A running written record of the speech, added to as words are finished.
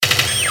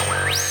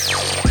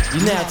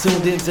You're now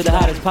tuned into the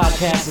hottest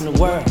podcast in the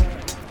world,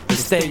 the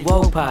Stay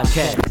Woke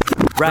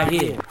Podcast, right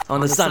here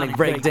on the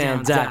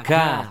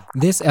SonicBreakdown.com.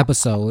 This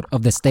episode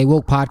of the Stay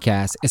Woke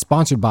Podcast is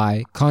sponsored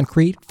by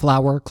Concrete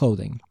Flower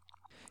Clothing.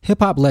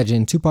 Hip-hop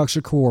legend Tupac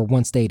Shakur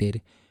once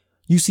stated,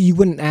 "You see, you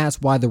wouldn't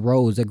ask why the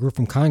rose that grew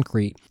from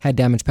concrete had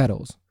damaged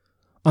petals.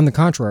 On the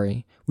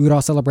contrary, we would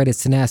all celebrate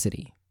its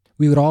tenacity.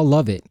 We would all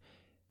love it,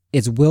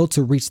 its will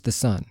to reach the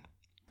sun."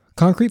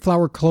 Concrete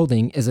Flower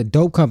Clothing is a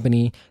dope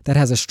company that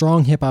has a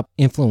strong hip-hop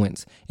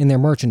influence in their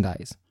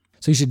merchandise,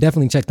 so you should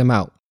definitely check them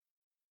out.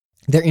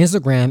 Their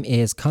Instagram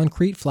is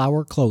Concrete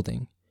Flower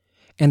Clothing,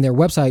 and their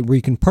website where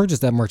you can purchase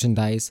that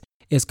merchandise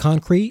is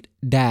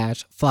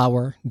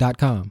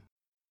concrete-flower.com.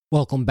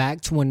 Welcome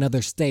back to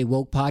another Stay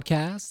Woke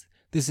podcast.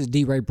 This is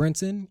D. Ray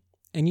Brinson,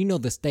 and you know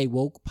the Stay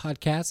Woke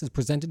podcast is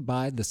presented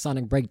by the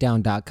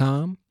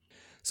SonicBreakdown.com.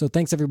 So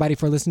thanks everybody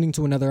for listening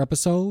to another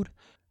episode.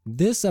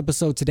 This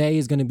episode today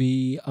is going to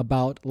be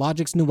about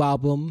Logic's new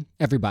album,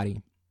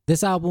 Everybody.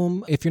 This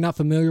album, if you're not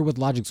familiar with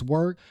Logic's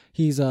work,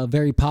 he's a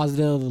very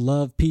positive,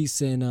 love,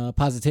 peace, and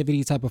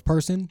positivity type of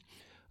person.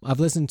 I've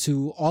listened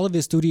to all of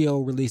his studio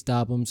released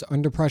albums,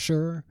 Under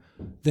Pressure,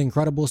 The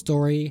Incredible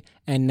Story,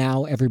 and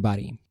now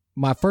Everybody.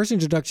 My first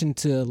introduction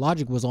to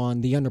Logic was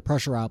on the Under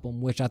Pressure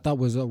album, which I thought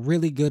was a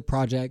really good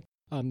project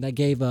that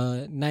gave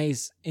a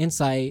nice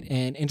insight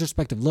and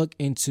introspective look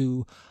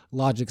into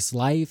Logic's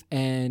life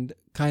and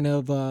kind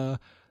of the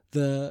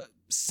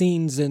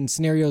scenes and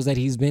scenarios that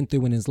he's been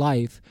through in his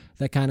life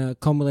that kind of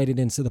culminated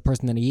into the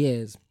person that he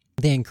is.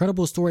 The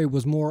Incredible Story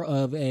was more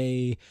of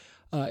it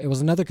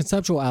was another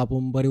conceptual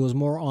album, but it was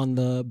more on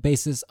the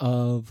basis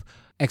of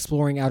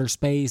exploring outer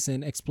space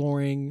and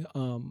exploring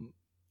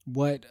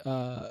what,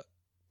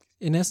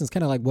 in essence,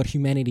 kind of like what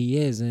humanity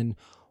is and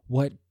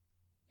what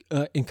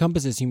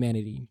encompasses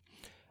humanity.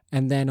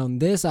 And then on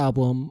this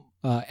album,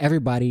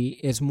 Everybody,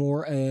 is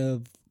more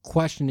of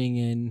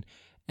questioning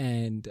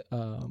and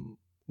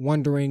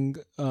wondering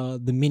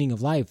the meaning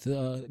of life,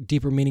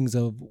 deeper meanings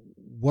of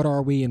what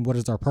are we and what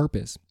is our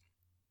purpose.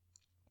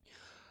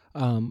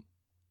 I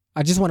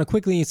just want to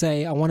quickly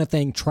say I want to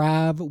thank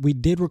Trav. We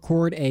did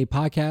record a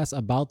podcast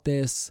about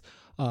this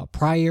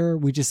prior.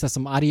 We just had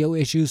some audio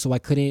issues, so I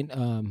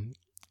couldn't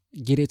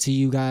get it to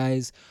you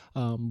guys.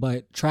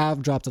 But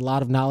Trav dropped a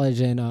lot of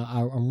knowledge, and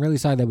I'm really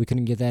sorry that we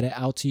couldn't get that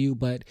out to you,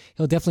 but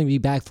he'll definitely be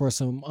back for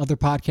some other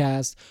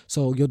podcasts,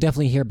 so you'll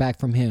definitely hear back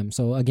from him.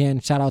 So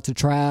again, shout out to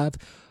Trav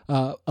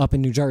up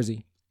in New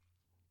Jersey.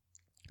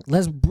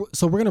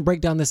 So we're going to break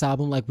down this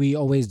album like we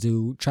always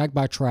do, track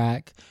by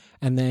track,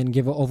 and then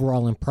give an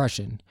overall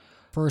impression.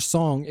 First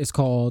song is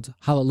called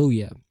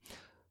Hallelujah.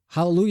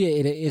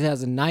 Hallelujah, it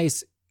has a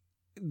nice,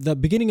 the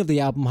beginning of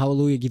the album,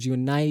 Hallelujah, gives you a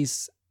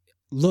nice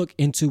look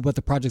into what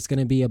the project's going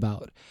to be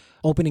about.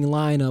 Opening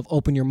line of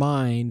 "Open Your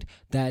Mind"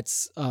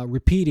 that's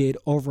repeated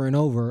over and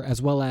over,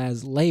 as well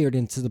as layered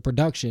into the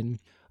production,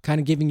 kind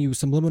of giving you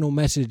subliminal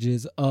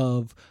messages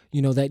of,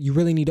 that you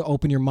really need to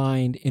open your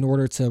mind in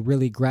order to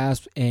really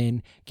grasp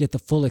and get the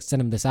full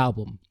extent of this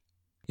album.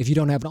 If you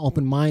don't have an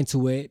open mind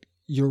to it,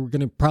 you're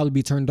going to probably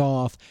be turned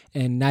off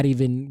and not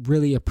even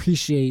really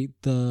appreciate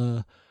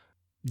the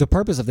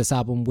purpose of this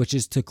album, which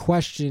is to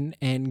question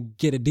and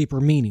get a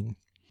deeper meaning.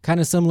 Kind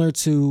of similar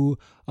to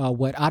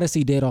what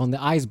Odyssey did on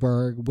The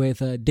Iceberg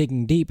with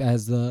Digging Deep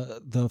as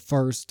the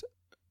first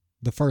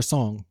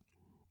song.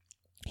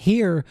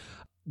 Here,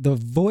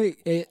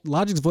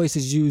 Logic's voice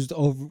is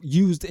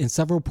used in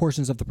several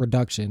portions of the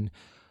production,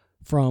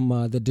 from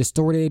the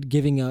distorted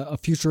giving a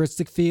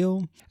futuristic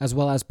feel, as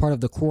well as part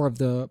of the core of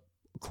the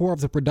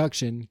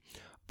production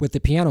with the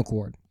piano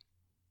chord.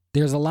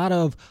 There's a lot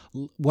of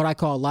what I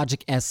call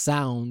Logic-esque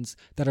sounds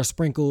that are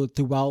sprinkled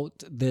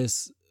throughout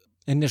this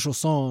initial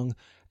song,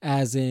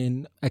 as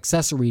in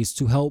accessories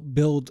to help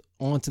build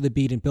onto the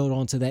beat and build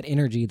onto that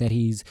energy that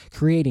he's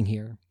creating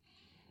here.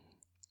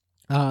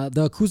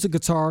 The acoustic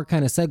guitar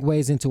kind of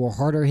segues into a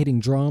harder hitting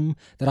drum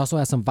that also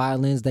has some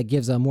violins that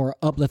gives a more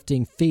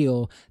uplifting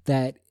feel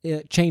that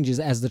it changes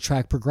as the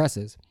track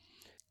progresses.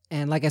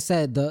 And like I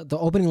said, the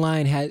opening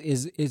line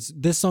is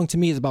this song to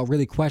me is about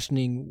really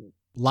questioning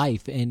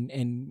life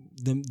and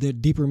the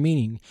deeper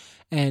meaning.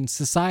 And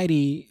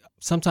society,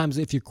 sometimes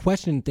if you're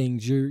questioning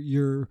things,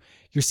 you're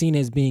seen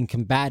as being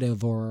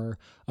combative or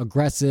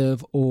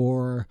aggressive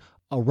or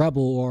a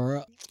rebel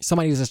or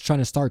somebody who's just trying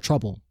to start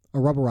trouble, a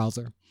rebel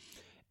rouser.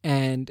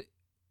 And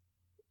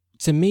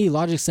to me,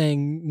 Logic's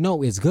saying,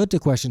 no, it's good to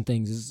question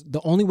things.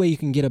 The only way you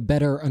can get a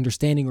better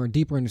understanding or a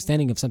deeper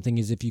understanding of something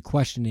is if you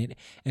question it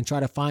and try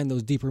to find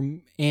those deeper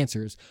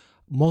answers.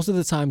 Most of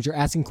the times you're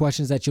asking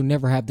questions that you'll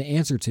never have the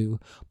answer to,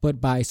 but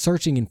by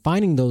searching and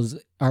finding those,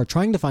 or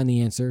trying to find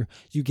the answer,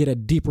 you get a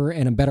deeper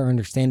and a better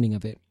understanding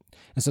of it.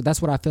 And so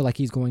that's what I feel like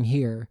he's going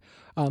here.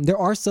 There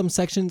are some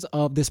sections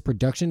of this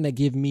production that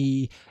give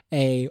me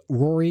a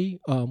Rory,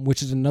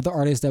 which is another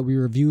artist that we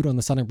reviewed on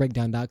the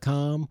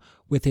SonicBreakdown.com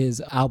with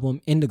his album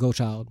Indigo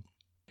Child.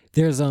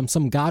 There's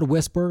some God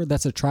Whisper,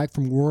 that's a track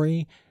from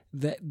Rory,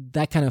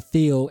 that kind of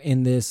feel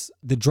in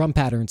the drum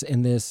patterns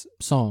in this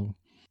song.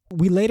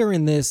 We later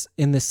in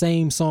the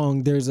same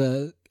song, there's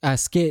a a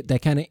skit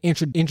that kind of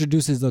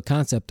introduces the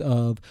concept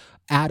of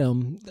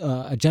Adam,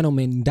 a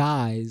gentleman,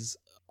 dies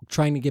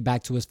trying to get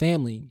back to his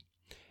family,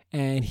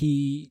 and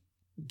he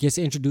gets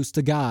introduced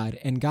to God,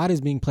 and God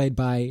is being played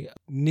by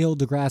Neil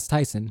deGrasse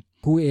Tyson,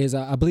 who is,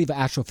 I believe, an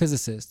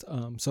astrophysicist.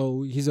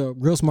 So he's a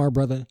real smart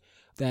brother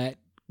that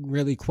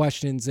really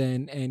questions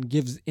and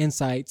gives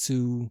insight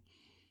to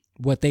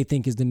what they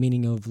think is the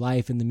meaning of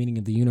life and the meaning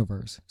of the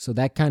universe. So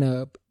that kind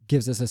of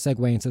gives us a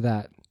segue into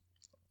that.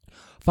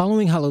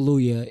 Following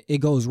Hallelujah, it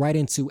goes right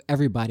into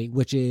Everybody,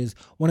 which is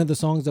one of the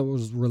songs that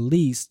was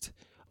released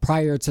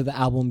prior to the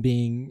album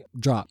being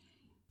dropped.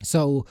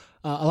 So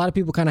a lot of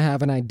people kind of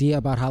have an idea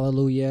about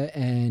Hallelujah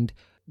and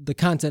the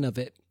content of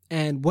it.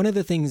 And one of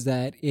the things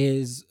that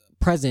is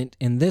present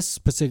in this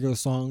particular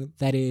song,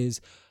 that is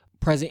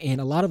present in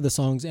a lot of the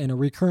songs and a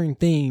recurring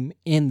theme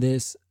in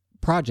this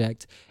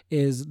project,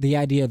 is the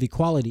idea of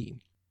equality.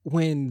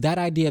 When that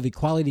idea of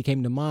equality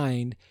came to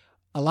mind,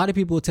 a lot of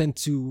people tend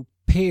to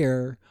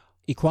pair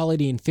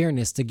equality and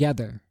fairness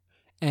together.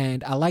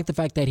 And I like the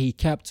fact that he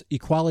kept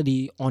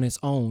equality on its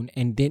own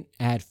and didn't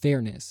add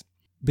fairness,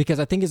 because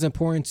I think it's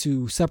important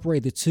to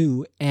separate the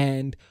two.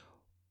 And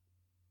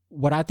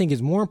what I think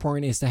is more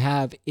important is to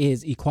have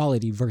is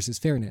equality versus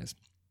fairness.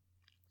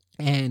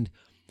 And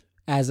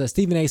as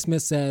Stephen A.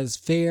 Smith says,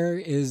 fair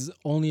is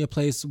only a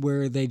place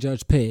where they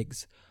judge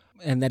pigs,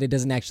 and that it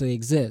doesn't actually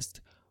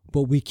exist.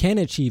 But we can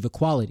achieve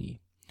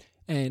equality.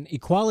 And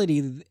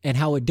equality and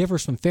how it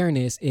differs from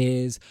fairness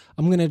is,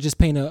 I'm going to just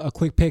paint a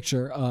quick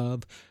picture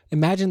of,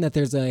 imagine that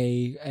there's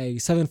a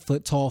 7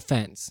 foot tall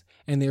fence,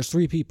 and there's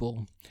 3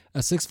 people,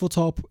 a 6 foot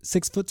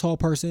tall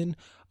person,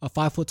 a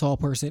 5 foot tall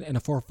person, and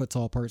a 4 foot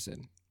tall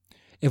person.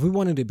 If we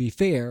wanted to be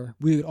fair,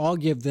 we would all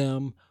give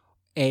them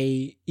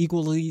a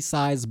equally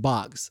sized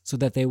box so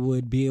that they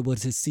would be able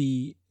to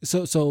see,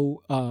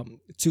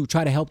 to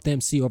try to help them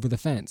see over the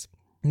fence.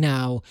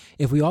 Now,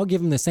 if we all give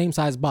them the same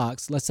size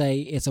box, let's say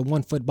it's a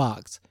 1 foot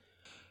box.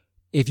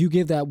 If you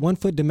give that 1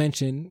 foot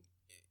dimension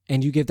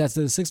and you give that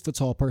to the 6 foot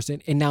tall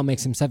person, it now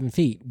makes him 7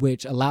 feet,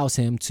 which allows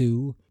him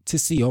to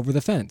see over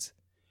the fence.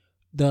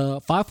 The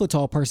 5 foot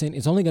tall person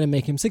is only going to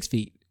make him 6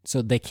 feet,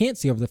 so they can't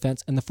see over the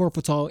fence. And the 4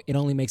 foot tall, it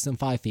only makes them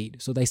 5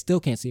 feet, so they still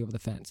can't see over the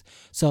fence.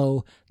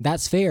 So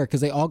that's fair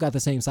because they all got the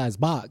same size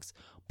box.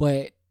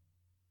 But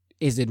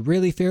is it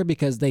really fair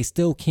because they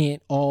still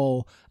can't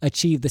all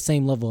achieve the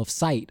same level of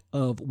sight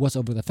of what's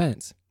over the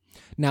fence?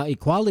 Now,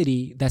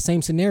 equality, that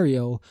same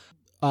scenario,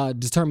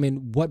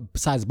 determine what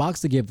size box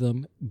to give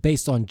them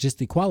based on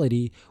just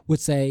equality, would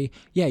say,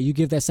 yeah, you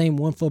give that same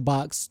 1 foot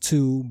box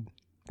to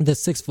the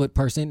 6 foot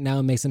person. Now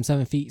it makes him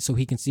 7 feet so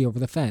he can see over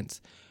the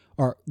fence,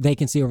 or they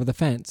can see over the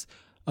fence.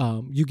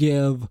 You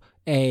give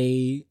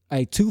a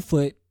 2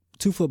 foot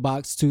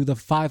box to the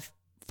 5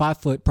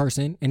 foot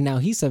person, and now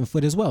he's 7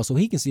 foot as well, so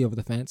he can see over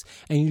the fence.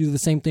 And you do the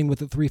same thing with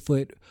the 3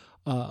 foot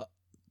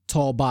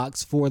tall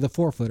box for the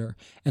 4 footer.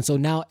 And so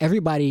now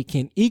everybody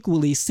can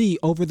equally see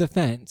over the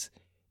fence,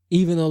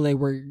 even though they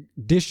were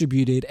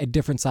distributed a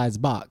different size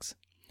box.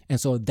 And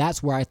so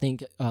that's where I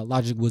think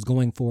Logic was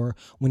going for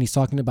when he's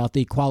talking about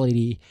the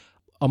equality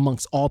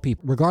amongst all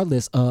people,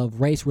 regardless of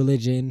race,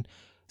 religion,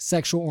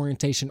 sexual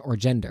orientation, or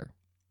gender.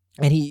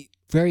 And he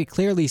very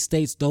clearly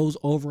states those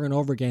over and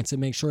over again to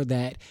make sure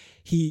that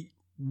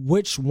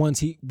which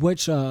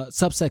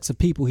subsects of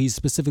people he's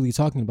specifically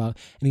talking about.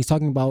 And he's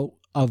talking about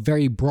a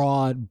very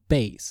broad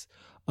base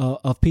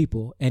of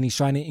people, and he's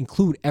trying to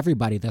include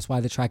everybody. That's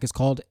why the track is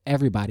called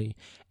Everybody.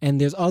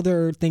 And there's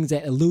other things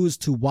that alludes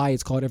to why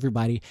it's called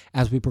Everybody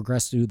as we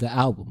progress through the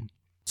album.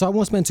 So I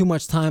won't spend too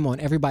much time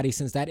on Everybody,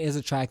 since that is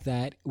a track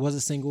that was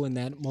a single and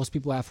that most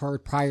people have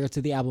heard prior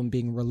to the album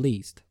being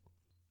released.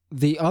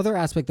 The other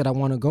aspect that I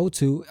want to go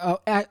to,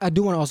 I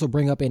do want to also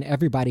bring up in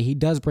Everybody, he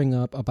does bring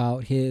up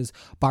about his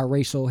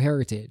biracial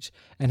heritage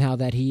and how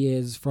that he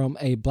is from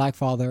a black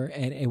father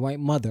and a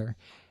white mother.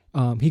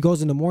 He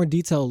goes into more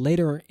detail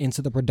later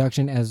into the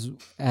production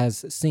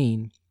as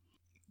seen.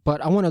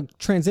 But I want to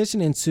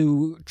transition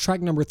into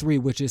track number 3,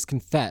 which is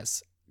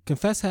Confess.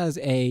 Confess has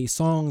a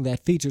song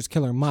that features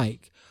Killer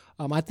Mike.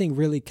 I think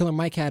really Killer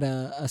Mike had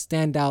a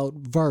standout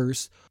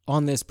verse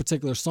on this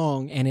particular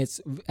song, and it's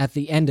at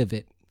the end of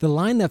it. The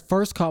line that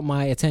first caught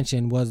my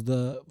attention was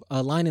the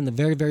line in the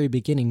very, very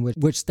beginning,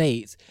 which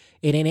states,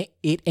 it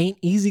ain't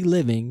easy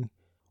living,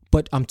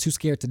 but I'm too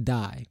scared to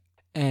die.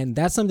 And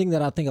that's something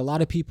that I think a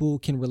lot of people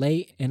can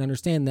relate and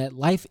understand, that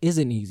life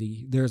isn't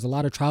easy. There's a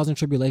lot of trials and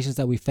tribulations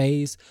that we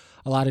face,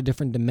 a lot of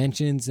different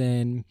dimensions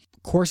and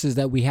courses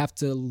that we have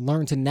to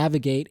learn to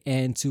navigate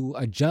and to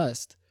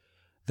adjust.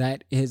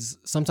 That is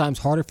sometimes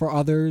harder for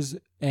others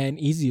and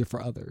easier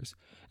for others.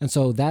 And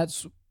so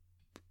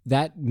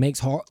that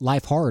makes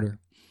life harder.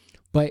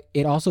 But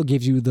it also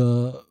gives you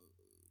the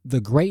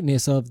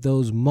greatness of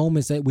those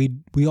moments that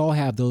we all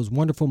have, those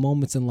wonderful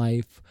moments in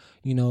life,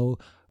 you know,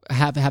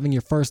 having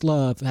your first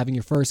love, having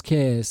your first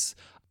kiss,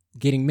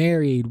 getting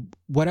married,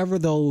 whatever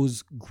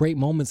those great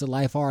moments of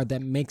life are,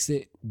 that makes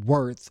it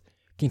worth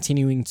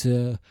continuing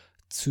to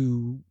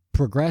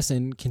progress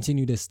and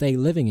continue to stay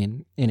living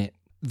in it.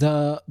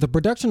 The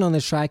production on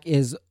this track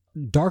is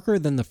darker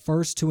than the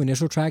first two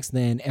initial tracks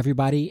than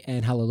Everybody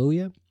and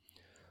Hallelujah.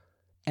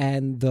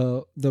 And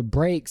the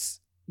breaks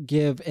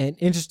give an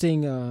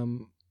interesting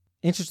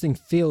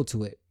feel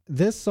to it.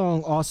 This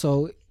song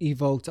also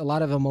evoked a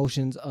lot of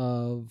emotions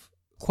of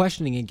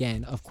questioning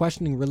again, of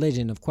questioning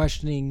religion, of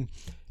questioning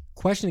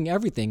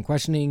everything,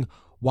 questioning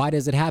why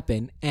does it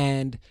happen.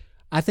 And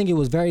I think it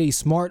was very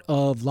smart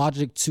of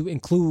Logic to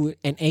include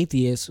an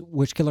atheist,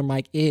 which Killer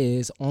Mike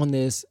is, on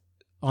this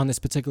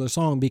particular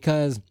song,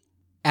 because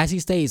as he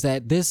states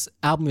that this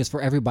album is for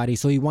everybody,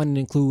 so he wanted to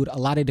include a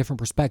lot of different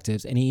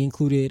perspectives, and he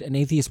included an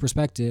atheist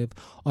perspective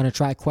on a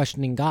track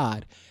questioning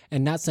God,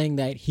 and not saying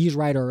that he's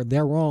right or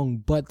they're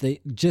wrong, but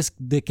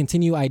the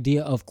continued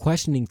idea of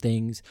questioning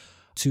things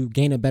to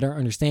gain a better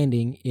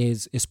understanding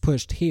is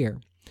pushed here.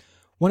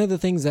 One of the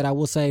things that I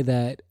will say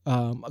that,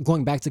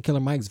 going back to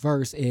Killer Mike's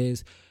verse,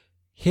 is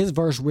his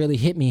verse really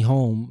hit me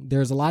home.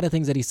 There's a lot of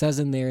things that he says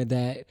in there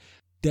that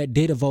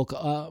did evoke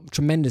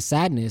tremendous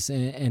sadness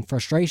and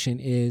frustration.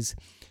 Is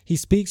he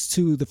speaks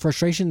to the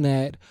frustration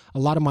that a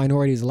lot of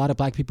minorities, a lot of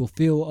black people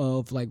feel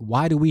of, like,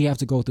 why do we have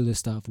to go through this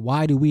stuff?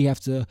 Why do we have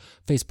to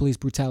face police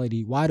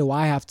brutality? Why do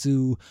I have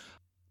to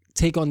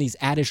take on these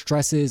added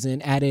stresses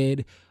and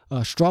added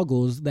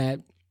struggles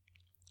that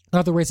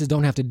other races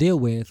don't have to deal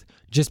with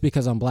just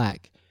because I'm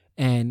black?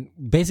 And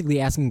basically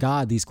asking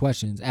God these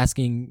questions,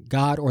 asking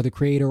God or the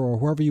creator or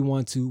whoever you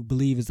want to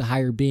believe is the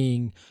higher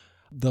being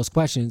those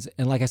questions.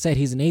 And like I said,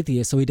 he's an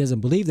atheist, so he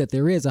doesn't believe that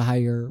there is a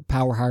higher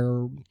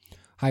power,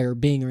 higher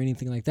being or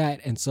anything like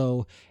that. And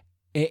so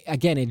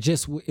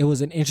it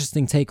was an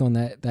interesting take on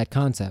that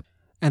concept.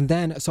 And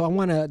then, so I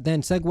want to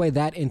then segue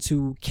that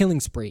into Killing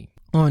Spree,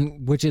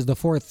 which is the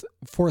fourth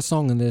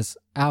song in this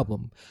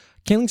album.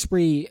 Killing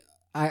Spree,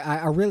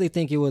 I really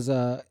think it's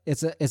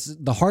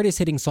the hardest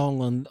hitting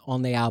song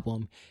on the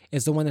album.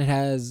 It's the one that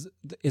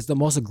is the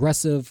most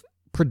aggressive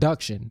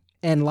production.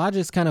 And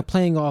Logic's kind of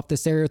playing off the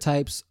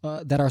stereotypes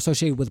that are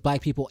associated with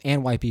black people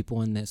and white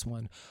people in this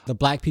one. The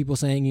black people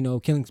saying,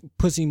 killing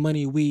pussy,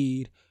 money,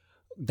 weed,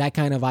 that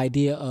kind of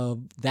idea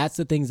of that's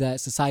the things that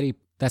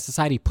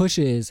society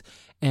pushes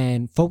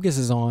and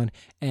focuses on,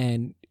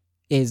 and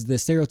is the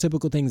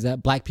stereotypical things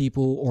that black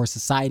people or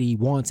society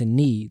wants and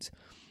needs,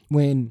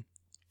 when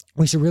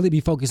we should really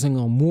be focusing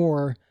on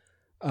more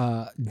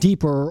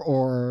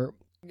deeper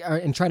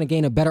and trying to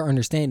gain a better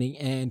understanding.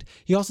 And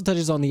he also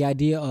touches on the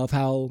idea of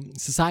how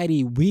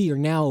society, we are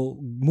now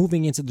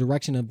moving into the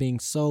direction of being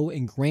so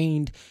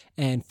ingrained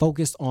and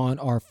focused on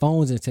our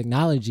phones and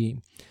technology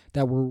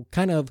that we're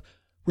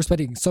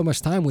spending so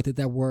much time with it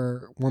that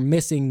we're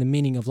missing the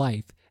meaning of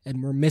life,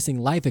 and we're missing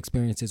life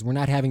experiences. We're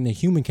not having the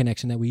human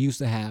connection that we used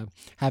to have,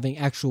 having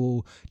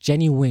actual,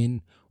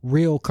 genuine,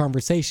 real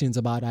conversations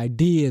about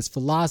ideas,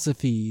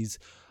 philosophies,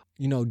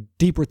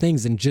 deeper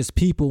things than just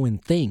people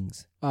and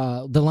things.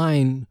 The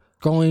line,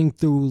 scrolling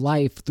through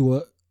life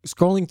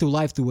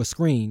through a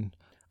screen.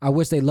 I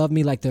wish they loved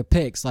me like their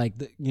pics. Like,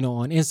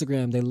 on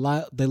Instagram,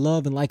 they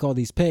love and like all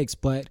these pics,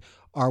 but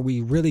are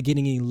we really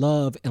getting any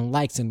love and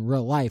likes in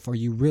real life? Are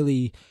you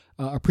really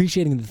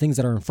appreciating the things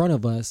that are in front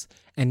of us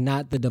and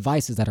not the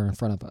devices that are in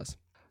front of us?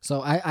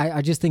 So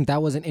I just think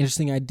that was an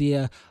interesting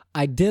idea.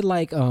 I did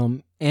like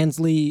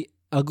Ansley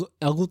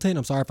Eggleton.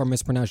 I'm sorry if I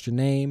mispronounced your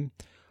name.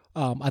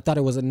 I thought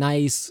it was a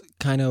nice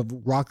kind of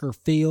rocker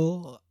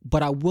feel,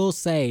 but I will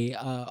say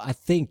I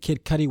think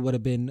Kid Cudi would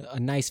have been a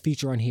nice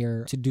feature on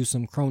here to do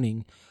some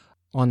croning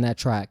on that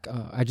track.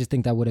 I just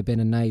think that would have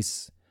been a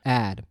nice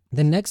add.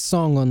 The next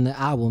song on the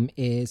album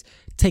is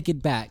Take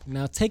It Back.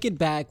 Now, Take It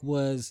Back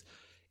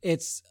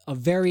it's a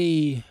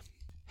very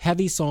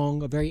heavy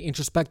song, a very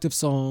introspective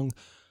song.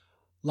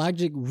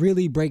 Logic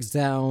really breaks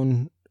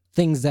down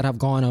things that have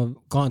gone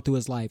through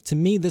his life. To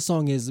me, this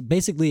song is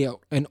basically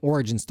an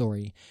origin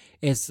story.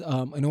 It's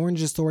an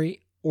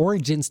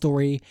origin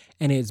story,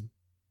 and it's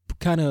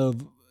kind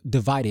of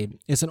divided.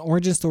 It's an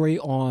origin story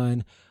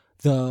on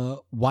the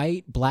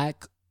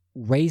white-black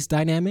race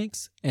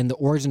dynamics and the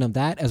origin of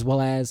that, as well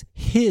as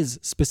his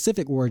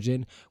specific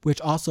origin,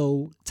 which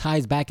also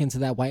ties back into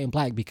that white and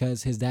black,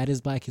 because his dad is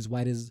black, his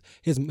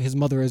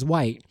mother is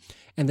white,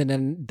 and then the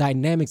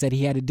dynamics that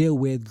he had to deal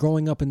with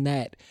growing up in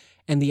that.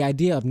 And the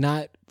idea of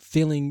not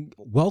feeling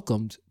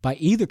welcomed by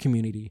either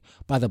community,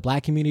 by the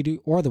black community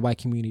or the white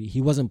community.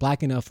 He wasn't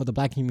black enough for the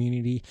black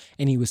community,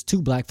 and he was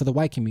too black for the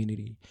white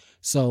community.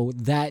 So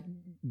that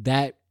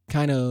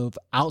kind of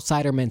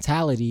outsider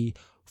mentality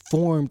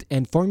formed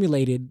and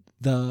formulated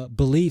the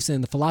beliefs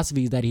and the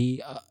philosophies that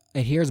he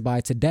adheres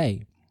by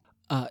today.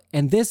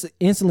 And this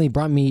instantly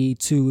brought me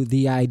to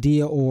the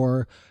idea,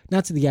 or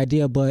not to the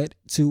idea, but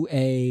to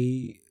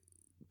a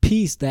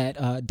piece that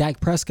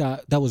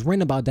that was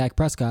written about Dak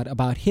Prescott,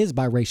 about his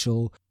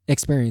biracial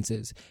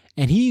experiences.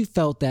 And he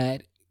felt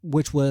that,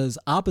 which was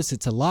opposite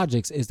to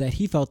Logic's, is that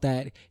he felt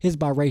that his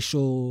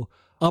biracial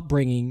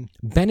upbringing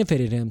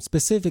benefited him,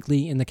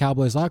 specifically in the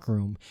Cowboys locker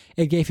room.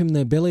 It gave him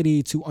the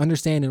ability to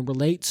understand and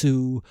relate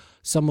to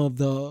some of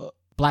the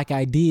black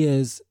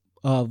ideas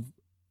of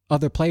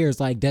other players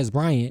like Dez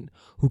Bryant,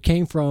 who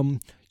came from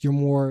your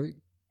more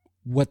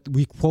what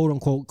we quote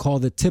unquote call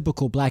the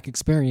typical black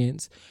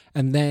experience.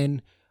 And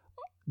then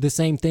the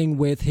same thing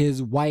with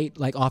his white,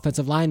 like,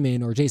 offensive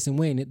lineman or Jason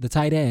Witten, the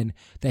tight end,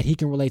 that he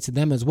can relate to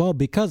them as well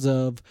because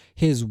of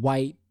his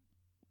white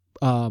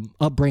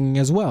upbringing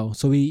as well.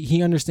 So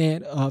he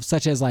understand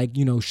such as, like,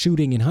 you know,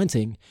 shooting and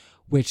hunting,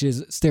 which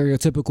is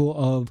stereotypical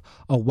of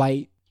a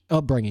white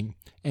upbringing.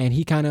 And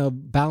he kind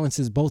of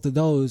balances both of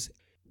those.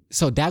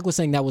 So Dak was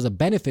saying that was a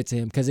benefit to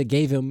him because it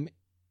gave him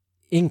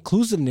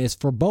inclusiveness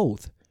for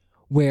both,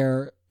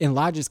 where in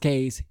Logic's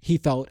case, he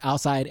felt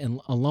outside and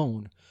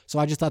alone. So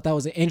I just thought that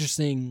was an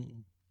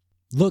interesting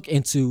look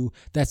into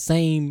that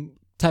same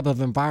type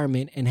of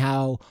environment and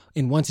how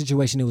in one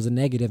situation it was a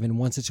negative, and in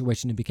one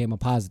situation it became a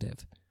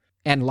positive.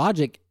 And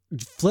Logic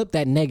flipped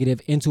that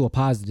negative into a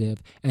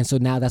positive. And so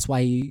now that's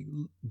why he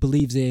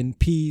believes in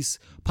peace,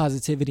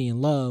 positivity,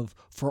 and love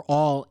for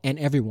all and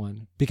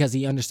everyone, because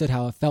he understood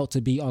how it felt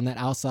to be on that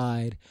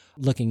outside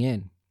looking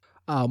in.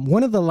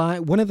 One of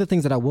the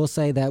things that I will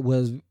say that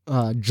was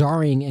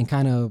jarring and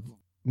kind of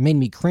made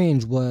me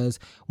cringe was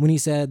when he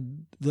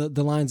said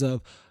the lines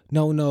of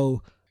no,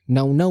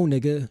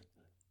 nigga,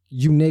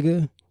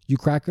 you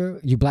cracker,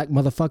 you black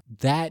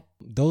motherfucker.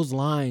 Those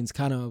lines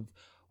kind of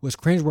was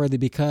cringeworthy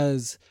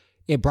because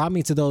it brought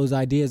me to those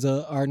ideas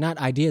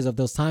of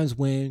those times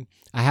when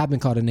I have been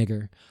called a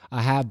nigger.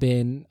 I have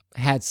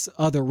had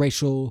other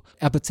racial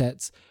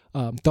epithets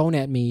thrown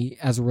at me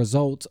as a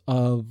result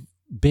of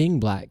being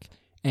black,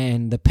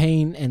 and the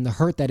pain and the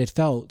hurt that it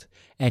felt.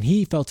 And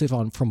he felt it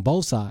from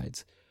both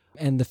sides.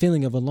 And the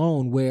feeling of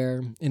alone,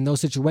 where in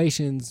those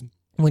situations,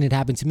 when it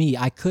happened to me,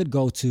 I could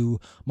go to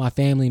my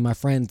family, my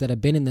friends that have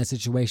been in that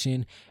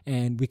situation,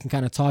 and we can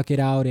kind of talk it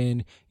out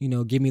and, you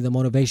know, give me the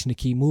motivation to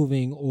keep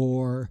moving,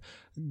 or,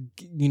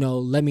 you know,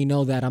 let me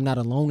know that I'm not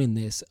alone in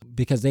this,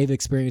 because they've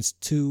experienced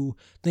two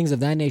things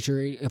of that nature.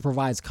 It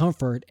provides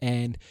comfort,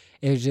 and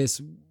it's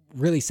just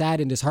really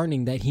sad and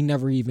disheartening that he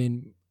never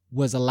even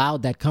was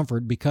allowed that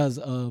comfort because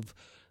of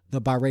the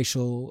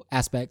biracial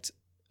aspect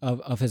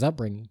of his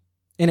upbringing.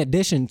 In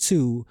addition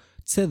to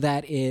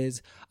that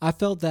is, I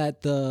felt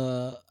that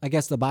the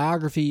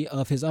biography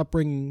of his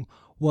upbringing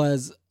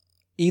was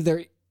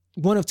either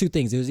one of two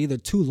things. It was either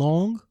too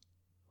long,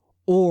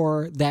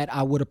 or that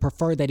I would have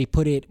preferred that he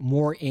put it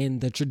more in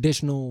the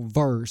traditional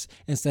verse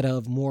instead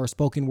of more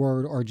spoken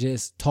word or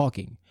just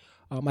talking.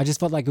 I just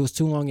felt like it was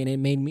too long,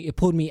 and it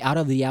pulled me out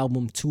of the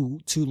album too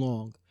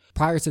long.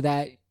 Prior to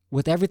that,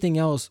 with everything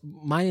else,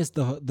 minus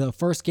the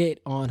first skit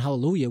on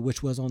Hallelujah,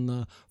 which was on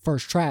the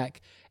first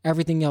track,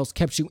 everything else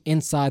kept you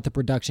inside the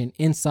production,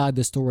 inside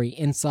the story,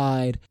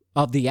 inside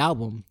of the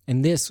album.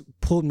 And this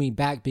pulled me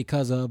back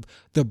because of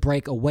the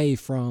break away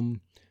from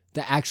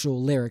the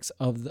actual lyrics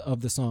of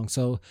the song.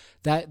 So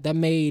that's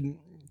an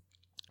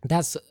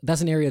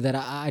area that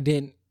I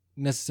didn't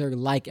necessarily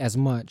like as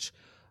much.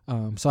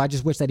 So I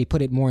just wish that he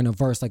put it more in a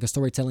verse, like a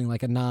storytelling,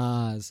 like a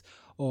Nas,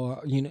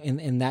 or, you know,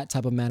 in that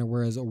type of manner,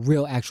 whereas a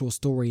real actual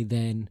story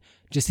than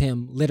just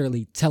him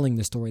literally telling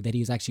the story, that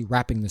he's actually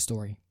rapping the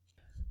story.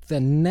 The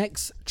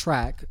next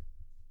track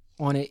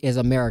on it is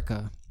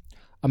America.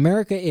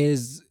 America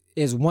is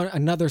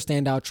another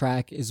standout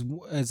track, is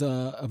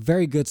a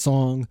very good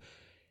song.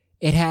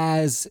 It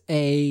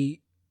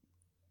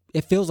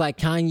feels like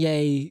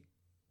Kanye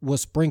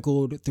was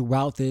sprinkled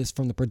throughout this,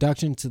 from the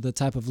production to the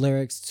type of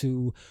lyrics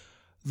to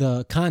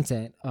the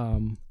content.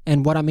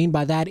 And what I mean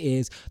by that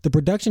is the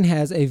production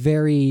has a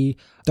very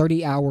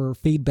 30-hour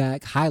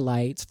feedback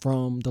highlights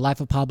from the life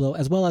of Pablo,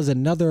 as well as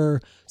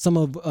some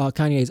of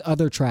Kanye's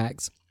other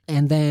tracks.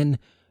 And then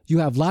you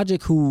have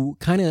Logic, who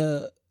kind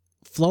of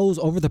flows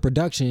over the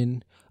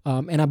production.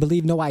 And I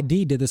believe No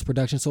ID did this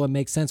production, so it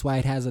makes sense why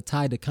it has a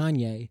tie to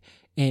Kanye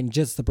and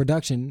just the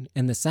production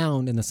and the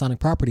sound and the sonic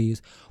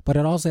properties. But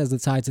it also has the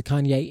tie to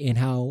Kanye in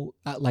how,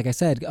 like I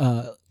said,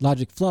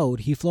 Logic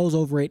flowed. He flows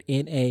over it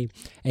in a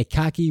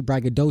cocky,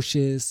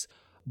 braggadocious,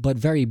 but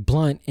very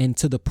blunt and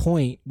to the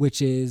point,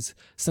 which is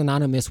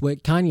synonymous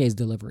with Kanye's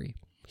delivery.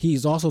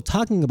 He's also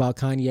talking about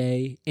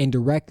Kanye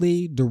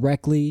indirectly,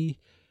 directly,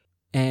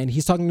 and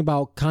he's talking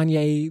about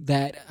Kanye,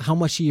 that how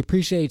much he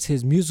appreciates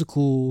his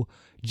musical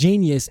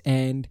genius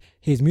and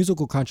his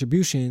musical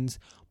contributions,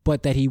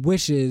 but that he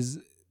wishes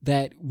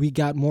that we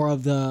got more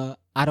of the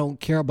I don't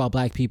care about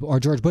black people, or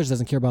George Bush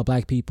doesn't care about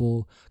black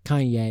people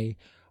Kanye,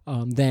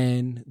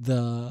 than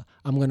the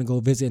I'm going to go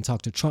visit and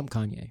talk to Trump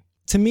Kanye.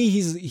 To me,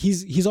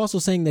 he's also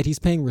saying that he's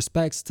paying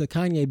respects to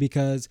Kanye,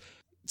 because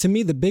to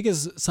me, the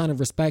biggest sign of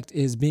respect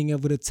is being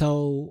able to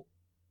tell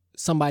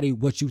somebody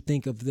what you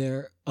think of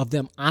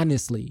them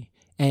honestly.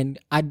 And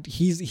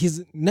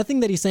he's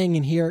nothing that he's saying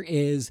in here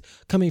is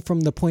coming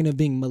from the point of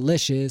being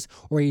malicious,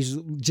 or he's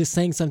just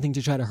saying something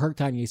to try to hurt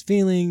Kanye's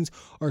feelings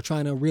or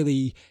trying to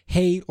really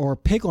hate or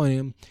pick on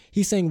him.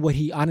 He's saying what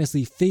he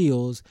honestly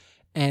feels,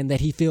 and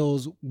that he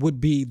feels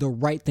would be the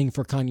right thing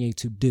for Kanye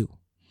to do.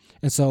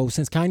 And so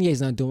since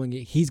Kanye's not doing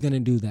it, he's going to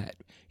do that.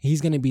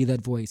 He's going to be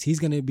that voice. He's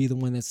going to be the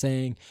one that's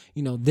saying,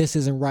 you know, this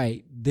isn't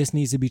right. This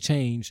needs to be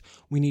changed.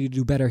 We need to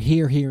do better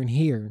here, here, and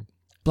here.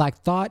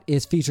 Black Thought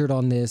is featured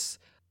on this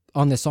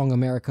on this song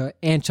America,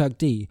 and Chuck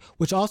D,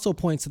 which also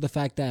points to the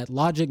fact that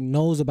Logic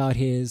knows about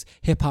his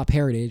hip hop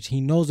heritage.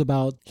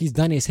 He's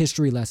done his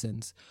history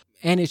lessons.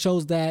 And it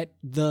shows that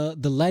the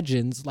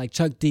legends like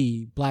Chuck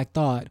D, Black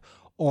Thought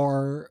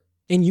are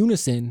in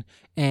unison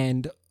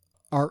and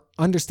are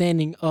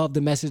understanding of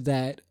the message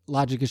that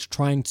Logic is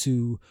trying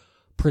to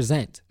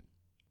present.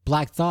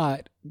 Black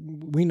Thought,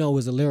 we know,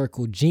 is a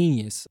lyrical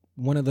genius,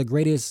 one of the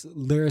greatest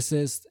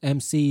lyricists,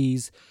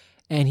 MCs,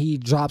 and he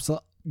drops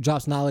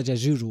knowledge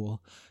as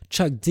usual.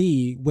 Chuck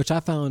D, which I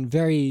found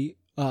very,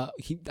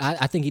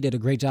 I think he did a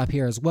great job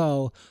here as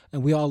well,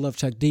 and we all love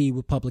Chuck D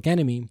with Public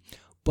Enemy,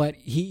 but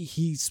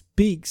he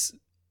speaks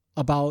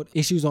about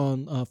issues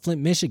on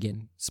Flint,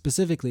 Michigan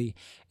specifically,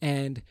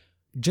 and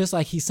just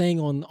like he's saying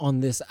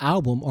on this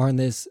album or on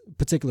this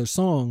particular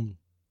song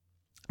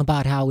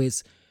about how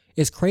it's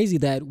crazy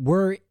that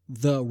we're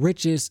the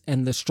richest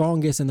and the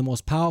strongest and the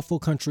most powerful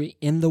country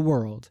in the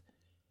world,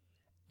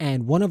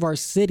 and one of our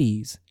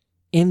cities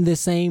in the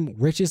same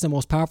richest and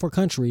most powerful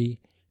country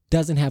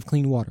doesn't have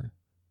clean water.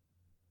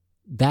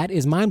 That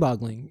is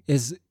mind-boggling.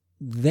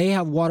 They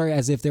have water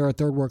as if they're a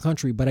third world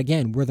country, but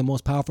again, we're the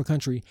most powerful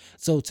country.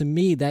 So to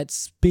me, that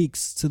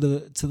speaks to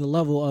the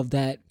level of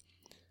that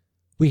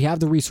we have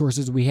the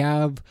resources, we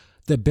have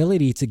the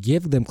ability to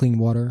give them clean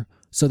water.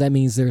 So that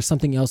means there's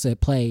something else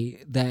at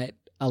play that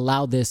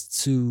allowed this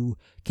to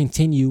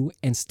continue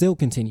and still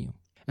continue.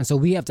 And so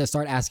we have to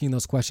start asking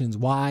those questions,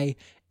 why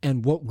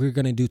and what we're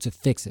going to do to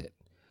fix it.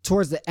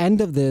 Towards the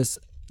end of this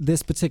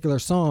particular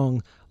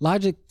song,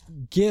 Logic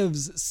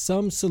gives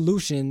some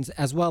solutions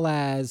as well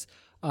as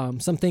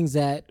some things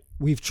that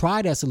we've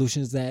tried as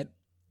solutions that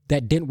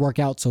didn't work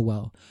out so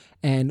well.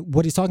 And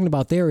what he's talking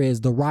about there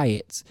is the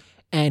riots.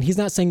 And he's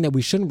not saying that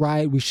we shouldn't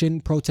riot, we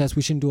shouldn't protest,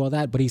 we shouldn't do all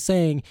that. But he's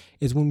saying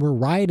is when we're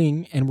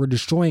rioting and we're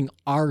destroying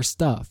our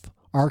stuff,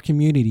 our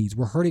communities,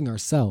 we're hurting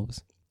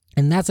ourselves.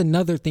 And that's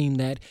another theme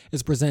that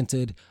is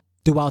presented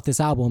throughout this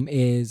album,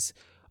 is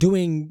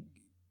doing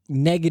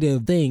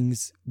negative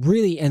things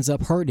really ends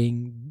up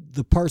hurting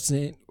the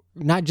person,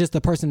 not just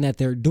the person that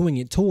they're doing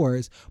it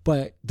towards,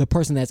 but the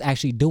person that's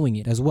actually doing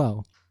it as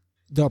well.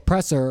 The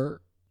oppressor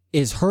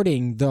is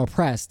hurting the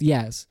oppressed,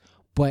 yes,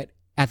 but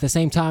at the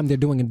same time, they're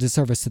doing a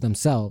disservice to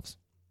themselves.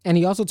 And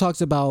he also talks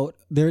about,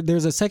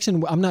 there's a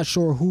section, I'm not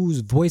sure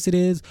whose voice it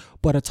is,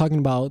 but talking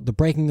about the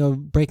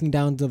breaking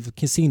down of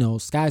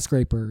casinos,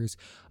 skyscrapers,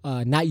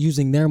 not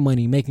using their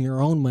money, making their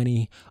own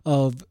money,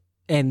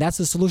 and that's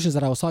the solutions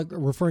that I was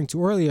referring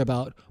to earlier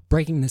about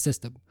breaking the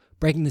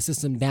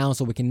system down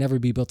so it can never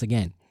be built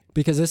again.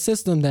 Because the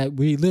system that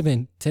we live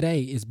in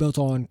today is built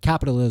on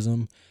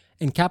capitalism,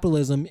 and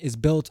capitalism is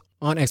built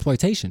on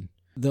exploitation.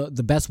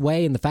 The best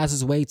way and the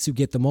fastest way to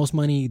get the most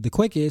money the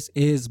quickest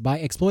is by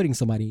exploiting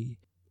somebody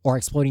or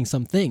exploiting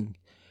something.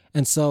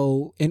 And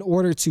so in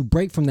order to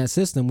break from that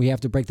system, we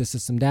have to break the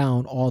system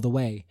down all the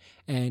way.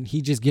 And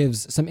he just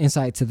gives some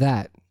insight to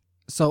that.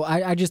 So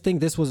I just think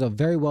this was a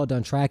very well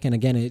done track. And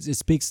again, it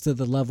speaks to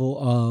the level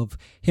of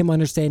him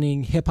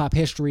understanding hip hop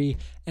history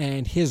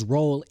and his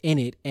role in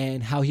it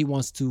and how he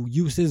wants to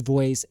use his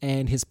voice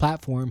and his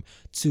platform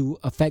to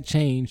affect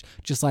change,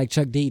 just like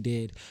Chuck D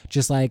did,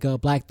 just like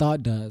Black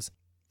Thought does.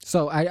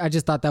 So I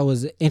just thought that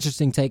was an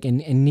interesting take and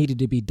needed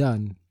to be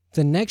done.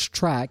 The next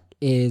track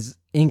is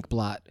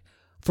Inkblot.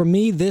 For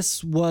me,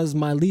 this was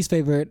my least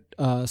favorite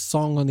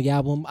song on the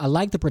album. I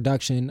like the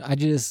production.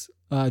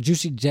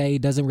 Juicy J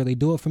doesn't really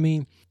do it for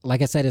me.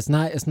 Like I said, it's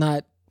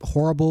not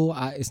horrible.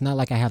 It's not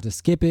like I have to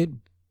skip it.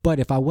 But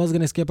if I was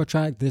going to skip a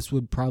track, this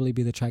would probably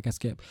be the track I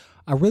skip.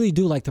 I really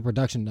do like the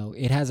production, though.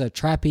 It has a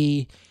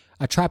trappy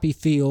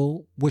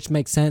feel, which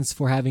makes sense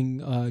for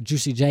having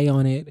Juicy J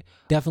on it.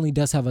 Definitely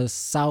does have a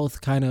South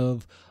kind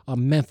of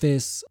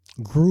Memphis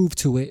groove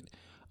to it.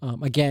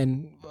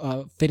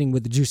 Fitting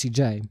with the Juicy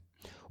J.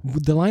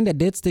 The line that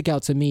did stick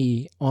out to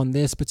me on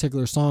this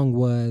particular song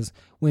was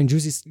when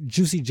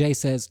Juicy J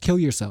says, "Kill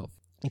yourself,"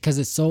 because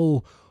it's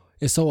so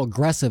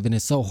aggressive and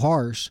it's so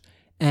harsh.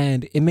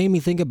 And it made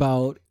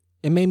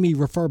me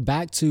refer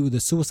back to the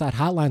Suicide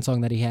Hotline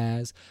song that he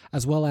has,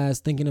 as well as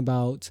thinking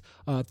about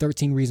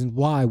 13 Reasons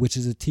Why, which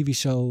is a TV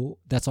show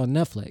that's on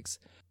Netflix.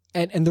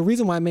 And the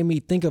reason why it made me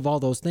think of all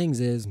those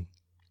things is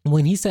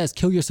when he says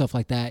kill yourself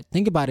like that,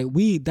 think about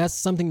it. That's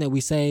something that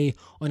we say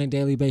on a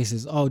daily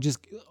basis. Oh, just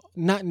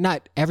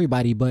not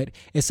everybody, but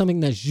it's something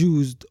that's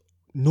used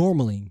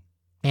normally.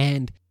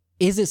 And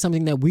is it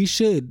something that we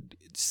should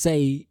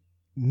say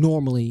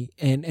normally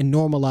and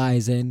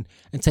normalize and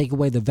take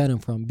away the venom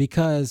from?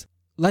 Because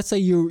let's say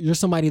you're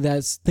somebody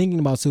that's thinking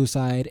about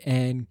suicide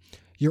and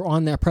you're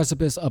on that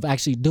precipice of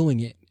actually doing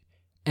it,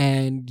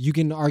 and you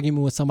get in an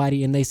argument with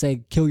somebody and they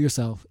say kill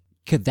yourself.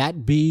 Could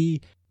that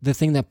be the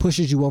thing that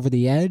pushes you over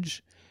the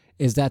edge?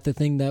 Is that the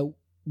thing that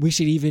we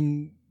should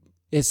even...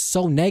 It's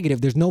so negative.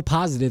 There's no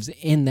positives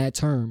in that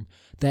term.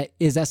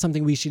 Is that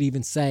something we should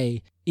even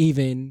say,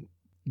 even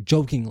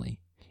jokingly,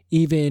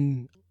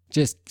 even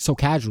just so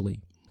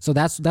casually? So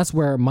that's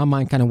where my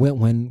mind kind of went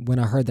when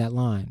I heard that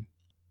line.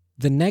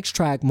 The next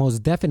track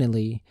most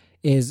definitely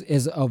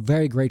is a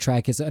very great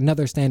track. It's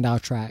another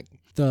standout track.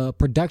 The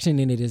production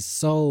in it is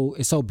so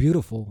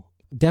beautiful.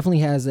 Definitely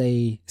has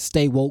a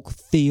stay woke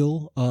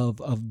feel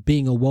of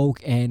being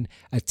awoke and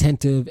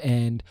attentive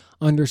and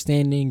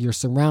understanding your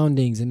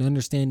surroundings and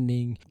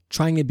understanding,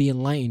 trying to be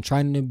enlightened,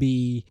 trying to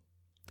be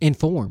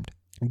informed.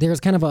 There's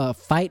kind of a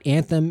fight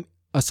anthem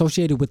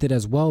associated with it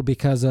as well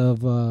because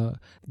of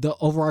the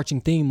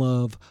overarching theme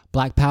of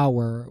Black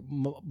Power,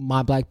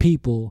 my Black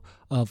people,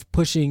 of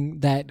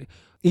pushing that.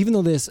 Even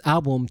though this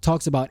album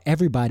talks about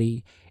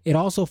everybody, it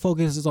also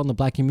focuses on the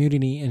Black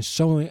community and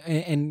showing,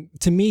 and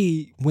to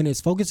me, when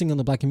it's focusing on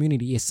the Black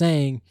community, it's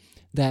saying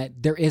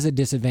that there is a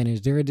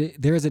disadvantage.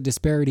 There is a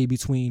disparity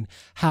between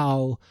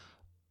how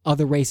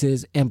other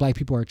races and Black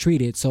people are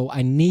treated. So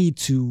I need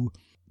to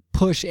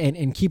push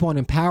and keep on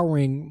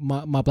empowering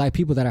my Black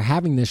people that are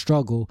having this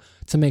struggle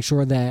to make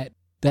sure that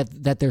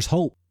there's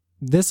hope.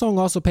 This song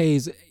also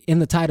pays, in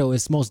the title,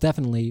 it's Most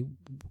Definitely,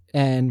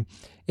 and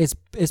it's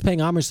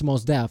paying homage to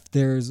Mos Def.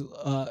 There's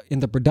in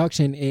the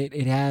production,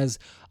 it has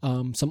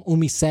some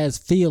Umi Says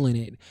feel in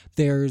it.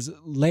 There's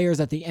layers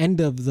at the end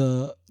of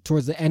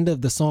towards the end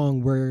of the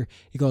song where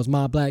he goes,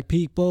 my Black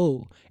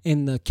people,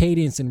 in the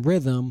cadence and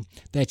rhythm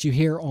that you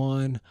hear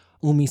on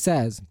Umi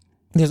Says.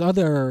 There's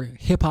other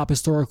hip hop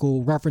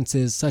historical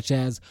references such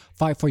as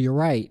Fight for Your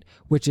Right,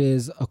 which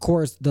is, of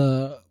course,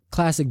 the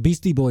classic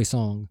Beastie Boy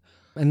song.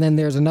 And then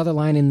there's another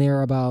line in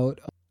there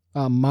about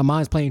My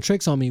Mind's Playing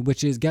Tricks on Me,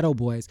 which is Ghetto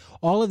Boys.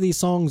 All of these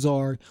songs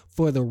are,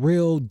 for the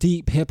real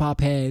deep hip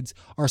hop heads,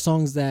 are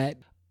songs that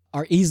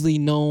are easily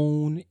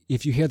known.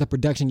 If you hear the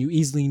production, you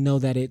easily know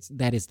that it's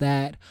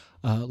that.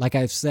 Like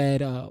I've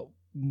said,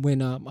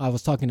 when I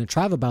was talking to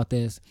Trav about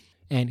this,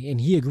 and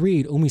he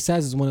agreed, Umi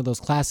Says is one of those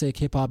classic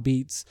hip hop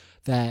beats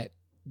that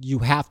you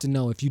have to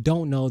know. If you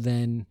don't know,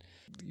 then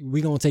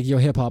we're going to take your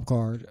hip hop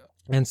card.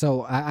 And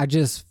so I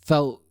just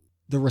felt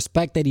the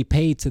respect that he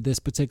paid to this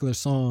particular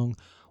song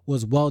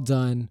was well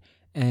done,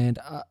 and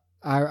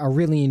I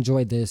really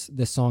enjoyed this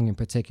song in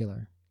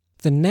particular.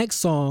 The next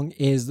song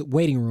is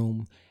Waiting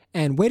Room,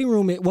 and Waiting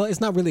Room,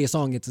 it's not really a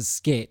song, it's a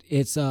skit.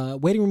 It's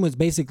Waiting Room is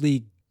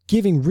basically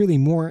giving really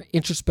more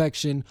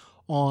introspection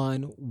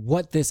on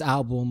what this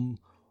album,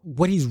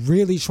 what he's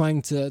really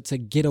trying to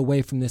get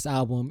away from this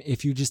album.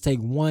 If you just take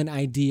one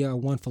idea or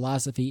one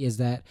philosophy, is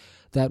that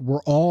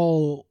we're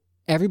all,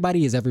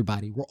 everybody is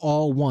everybody. We're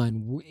all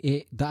one.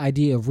 The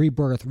idea of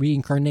rebirth,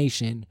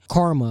 reincarnation,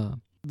 karma.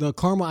 The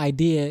karma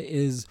idea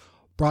is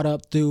brought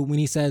up through when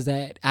he says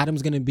that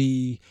Adam's going to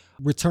be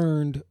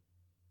returned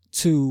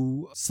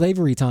to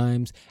slavery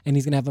times and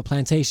he's going to have a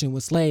plantation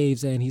with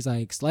slaves. And he's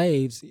like,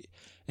 slaves?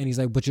 And he's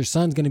like, but your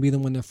son's going to be the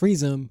one that frees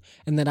them.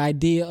 And that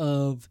idea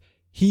of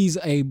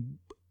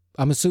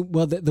I'm assuming,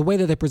 well, the way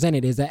that they present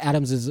it is that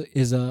Adams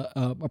is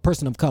a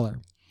person of color,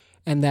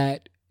 and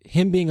that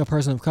him being a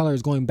person of color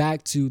is going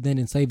back to then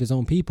enslave his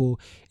own people,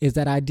 is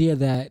that idea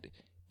that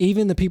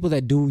even the people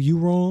that do you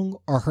wrong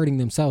are hurting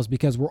themselves,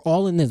 because we're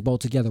all in this boat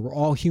together. We're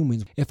all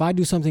humans. If I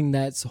do something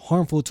that's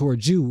harmful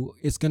towards you,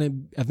 it's going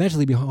to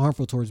eventually be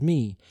harmful towards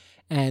me.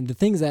 And the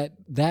things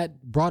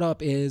that brought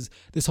up is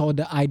this whole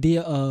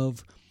idea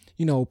of,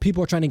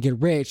 people are trying to get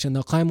rich and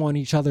they'll climb on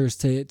each other's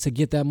to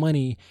get that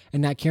money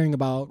and not caring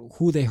about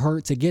who they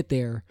hurt to get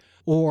there.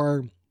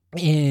 Or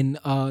in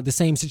the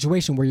same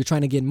situation where you're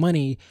trying to get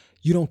money,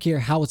 you don't care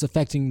how it's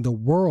affecting the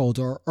world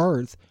or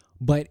earth,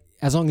 but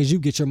as long as you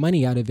get your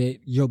money out of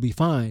it, you'll be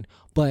fine.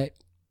 But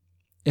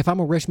if I'm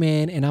a rich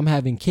man and I'm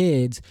having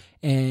kids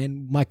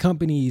and my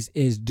company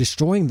is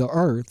destroying the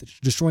earth,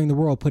 destroying the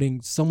world,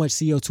 putting so much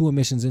CO2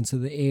 emissions into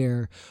the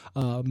air,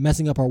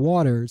 messing up our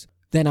waters,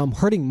 then I'm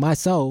hurting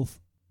myself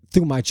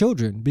through my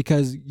children,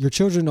 because your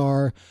children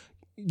are,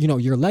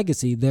 your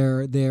legacy.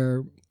 They're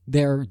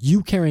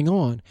you carrying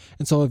on.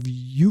 And so if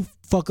you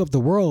fuck up the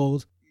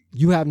world,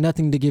 you have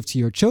nothing to give to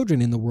your children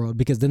in the world,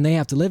 because then they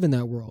have to live in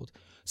that world.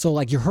 So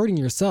like, you're hurting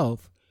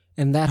yourself.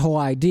 And that whole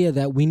idea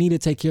that we need to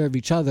take care of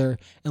each other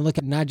and look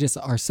at not just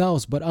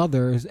ourselves, but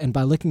others. And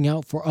by looking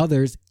out for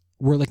others,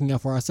 we're looking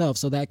out for ourselves.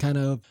 So that kind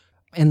of,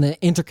 and the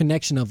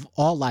interconnection of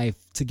all life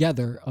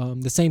together.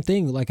 The same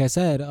thing, like I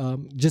said,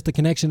 just the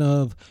connection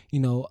of,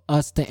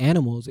 us to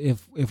animals.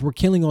 If we're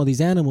killing all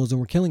these animals and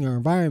we're killing our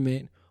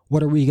environment,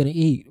 what are we going to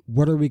eat?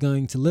 What are we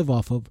going to live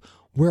off of?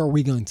 Where are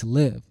we going to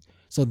live?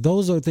 So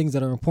those are things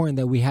that are important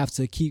that we have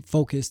to keep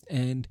focused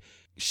and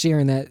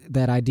sharing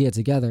that idea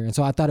together. And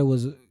so I thought it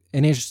was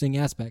an interesting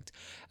aspect,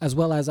 as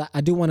well as I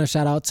do want to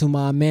shout out to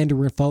my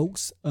Mandarin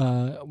folks,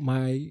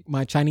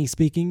 my Chinese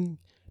speaking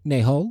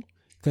Neho,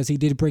 because he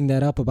did bring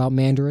that up about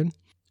Mandarin.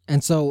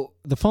 And so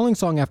the following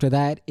song after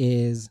that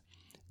is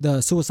the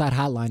Suicide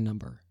Hotline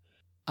number.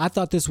 I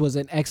thought this was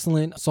an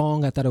excellent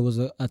song. I thought it was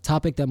a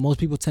topic that most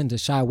people tend to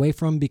shy away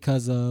from,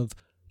 because of,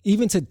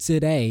 even to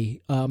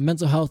today,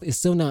 mental health is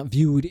still not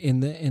viewed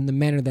in the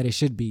manner that it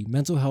should be.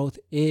 Mental health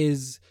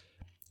is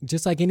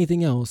just like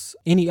anything else,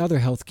 any other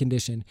health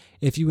condition.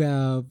 If you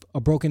have a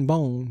broken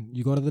bone,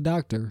 you go to the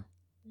doctor.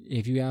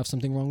 If you have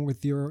something wrong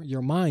with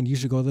your mind, you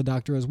should go to the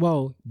doctor as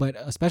well. But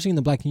especially in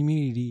the Black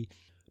community,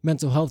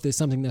 mental health is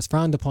something that's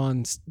frowned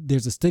upon.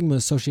 There's a stigma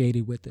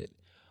associated with it.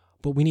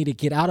 But we need to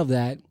get out of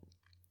that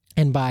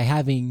And by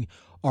having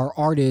our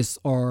artists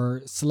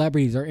or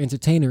celebrities or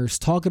entertainers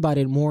talk about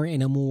it more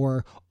in a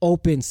more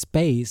open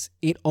space,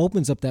 it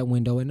opens up that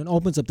window and it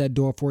opens up that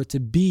door for it to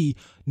be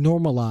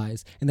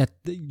normalized, and that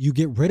you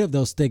get rid of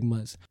those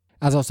stigmas.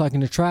 As I was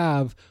talking to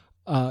Trav,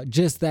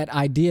 just that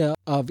idea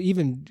of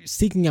even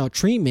seeking out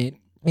treatment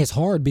is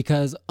hard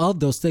because of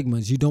those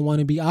stigmas. You don't want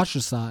to be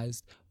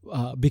ostracized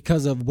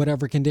because of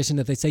whatever condition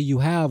that they say you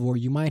have or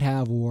you might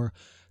have or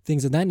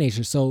things of that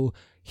nature. So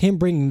him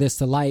bringing this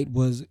to light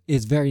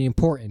is very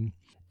important.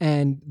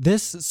 And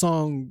this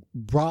song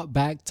brought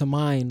back to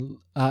mind,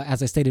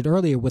 as I stated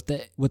earlier, with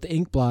the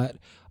Inkblot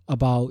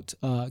about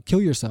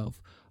Kill Yourself,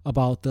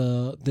 about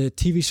the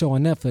TV show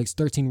on Netflix,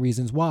 13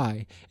 Reasons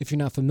Why. If you're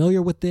not familiar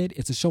with it,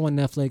 it's a show on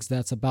Netflix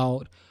that's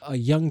about a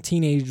young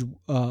teenage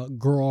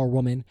girl or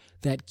woman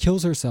that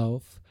kills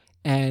herself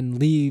and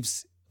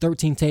leaves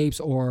 13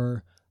 tapes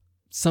or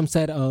some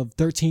set of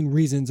 13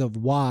 reasons of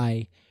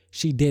why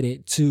she did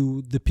it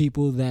to the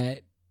people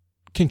that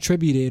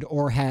contributed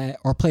or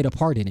played a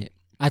part in it.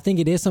 I think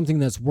it is something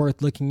that's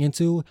worth looking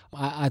into.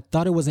 I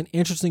thought it was an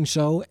interesting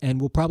show,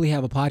 and we'll probably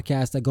have a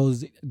podcast that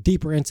goes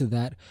deeper into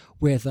that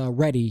with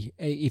Reddy.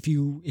 If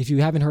you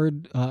haven't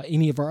heard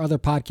any of our other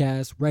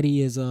podcasts,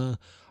 Reddy is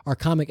our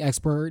comic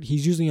expert.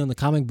 He's usually on the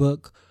comic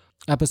book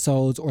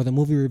episodes or the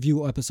movie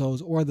review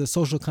episodes or the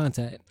social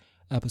content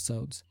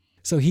episodes.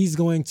 So he's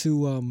going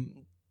to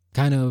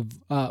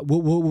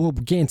we'll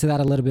get into that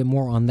a little bit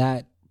more on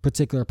that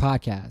particular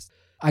podcast.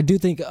 I do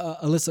think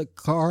Alyssa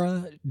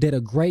Cara did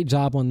a great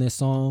job on this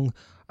song.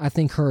 I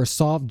think her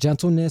soft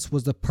gentleness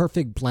was the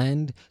perfect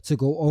blend to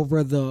go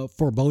over the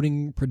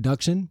foreboding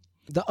production.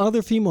 The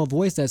other female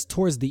voice that's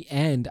towards the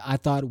end, I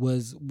thought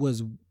was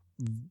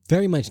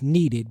very much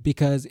needed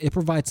because it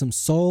provides some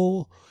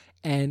soul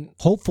and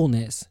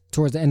hopefulness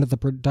towards the end of the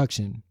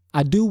production.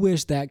 I do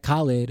wish that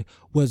Khalid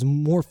was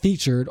more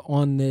featured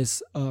on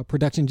this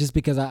production just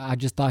because I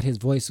just thought his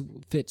voice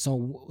fit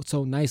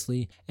so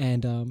nicely,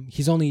 and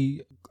he's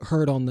only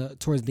heard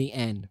towards the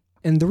end.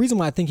 And the reason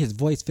why I think his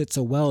voice fits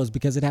so well is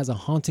because it has a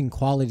haunting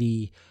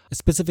quality,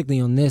 specifically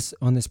on this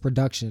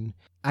production.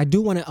 I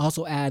do want to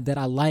also add that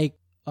I like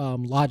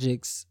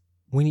Logic's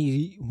when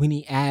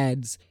he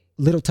adds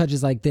little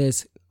touches like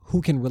this,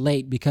 who can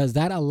relate, because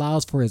that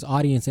allows for his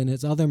audience and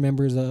his other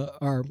members,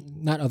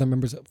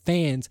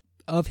 fans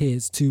of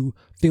his, to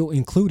feel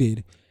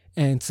included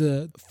and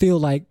to feel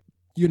like,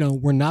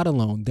 we're not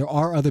alone. There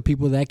are other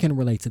people that can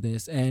relate to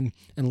this. And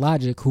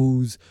Logic,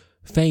 who's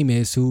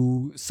famous,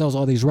 who sells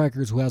all these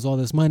records, who has all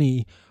this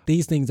money,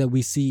 these things that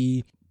we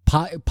see,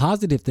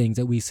 positive things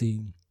that we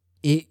see,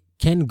 it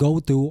can go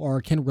through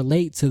or can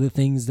relate to the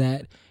things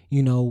that,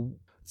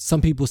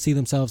 some people see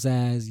themselves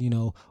as,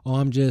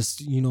 I'm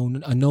just,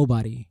 a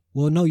nobody.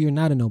 Well, no, you're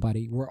not a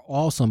nobody. We're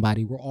all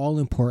somebody. We're all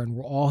important.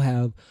 We all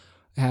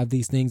have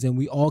these things, and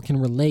we all can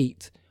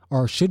relate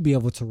or should be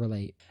able to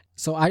relate.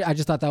 So I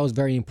just thought that was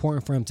very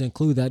important for him to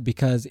include that,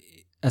 because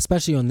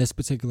especially on this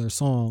particular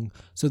song,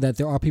 so that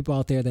there are people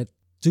out there that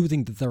do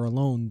think that they're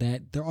alone,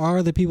 that there are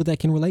other people that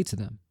can relate to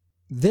them.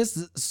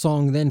 This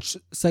song then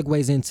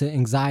segues into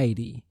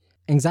Anxiety.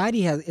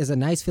 Anxiety is a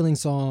nice feeling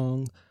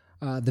song.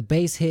 The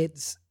bass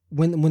hits.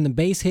 When the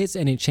bass hits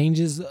and it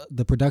changes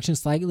the production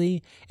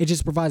slightly, it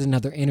just provides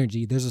another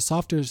energy. There's a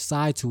softer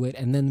side to it,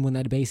 and then when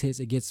that bass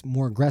hits, it gets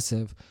more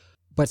aggressive,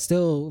 but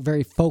still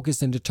very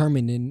focused and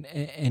determined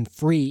and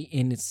free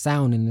in its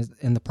sound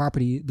and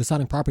the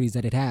sonic properties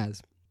that it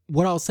has.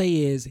 What I'll say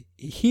is,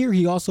 here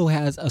he also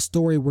has a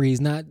story where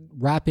he's not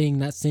rapping,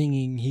 not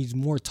singing. He's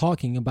more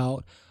talking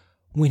about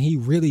when he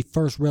really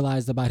first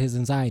realized about his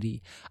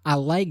anxiety. I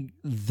like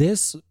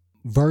this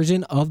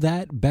version of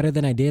that better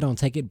than I did on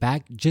Take It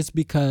Back, just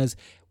because,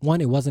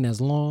 one, it wasn't as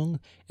long,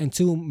 and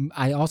two,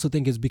 I also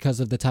think it's because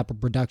of the type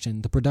of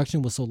production. The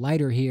production was so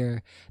lighter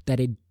here that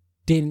it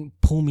didn't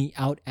pull me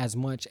out as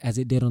much as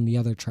it did on the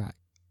other track.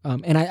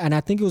 And I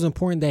think it was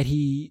important that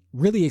he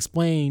really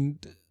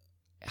explained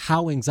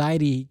how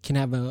anxiety can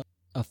have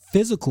a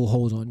physical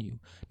hold on you,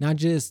 not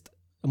just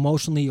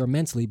emotionally or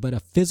mentally, but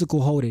a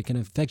physical hold. It can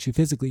affect you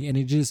physically, and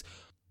it just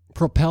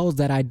propels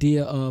that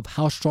idea of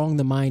how strong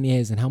the mind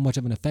is and how much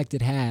of an effect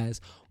it has,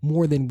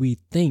 more than we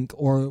think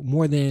or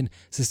more than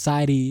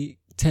society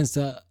tends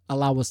to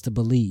allow us to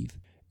believe.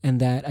 And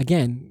that,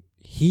 again,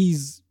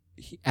 he's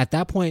at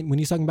that point, when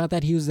he's talking about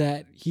that,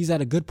 he's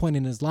at a good point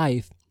in his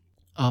life,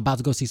 about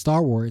to go see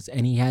Star Wars,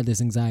 and he had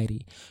this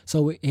anxiety.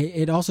 So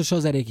it also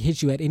shows that it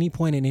hits you at any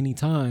point at any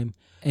time,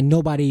 and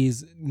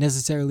nobody's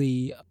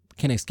necessarily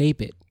can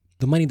escape it.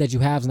 The money that you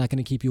have is not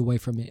going to keep you away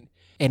from it.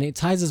 And it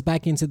ties us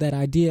back into that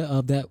idea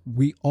of that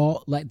we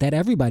all, like that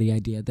everybody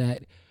idea,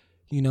 that,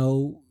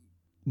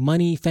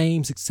 money,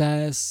 fame,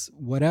 success,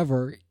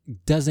 whatever,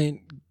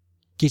 doesn't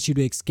get you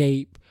to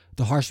escape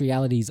the harsh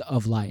realities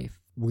of life.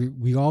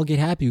 We all get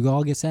happy. We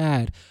all get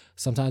sad.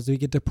 Sometimes we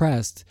get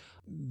depressed.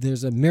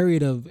 There's a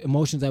myriad of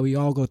emotions that we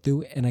all go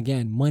through. And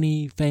again,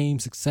 money, fame,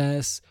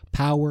 success,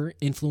 power,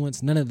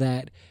 influence, none of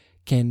that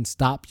can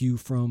stop you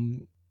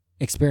from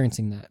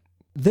experiencing that.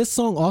 This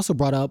song also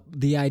brought up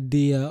the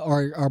idea,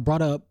 or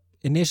brought up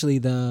initially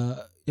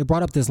the it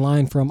brought up this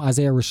line from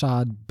Isaiah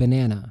Rashad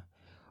Banana,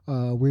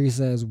 where he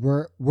says,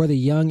 we're the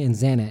young and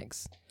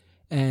Xanax.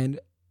 And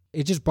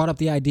it just brought up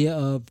the idea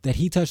of, that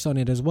he touched on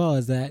it as well,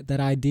 as that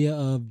idea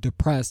of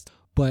depressed,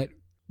 but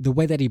the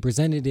way that he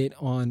presented it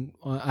on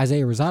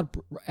Isaiah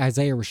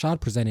Rashad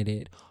presented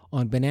it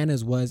on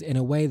Bananas was in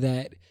a way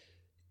that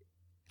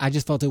I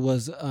just felt it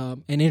was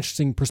an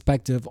interesting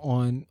perspective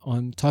on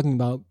talking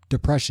about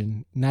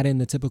depression, not in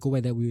the typical way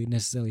that we would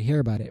necessarily hear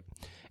about it.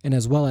 And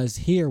as well as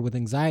here with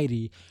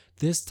anxiety,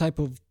 this type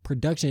of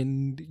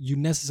production you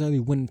necessarily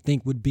wouldn't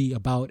think would be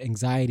about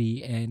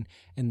anxiety and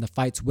the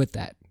fights with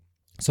that.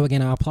 So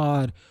again, I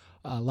applaud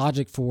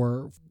Logic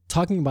for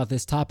talking about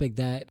this topic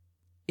that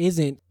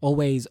isn't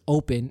always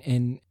open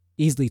and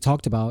easily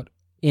talked about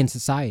in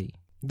society.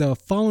 The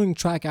following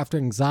track after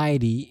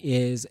Anxiety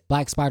is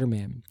Black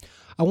Spider-Man.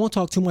 I won't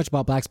talk too much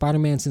about Black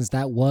Spider-Man since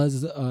that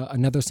was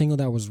another single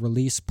that was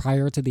released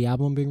prior to the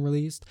album being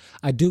released.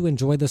 I do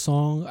enjoy the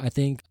song. I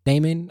think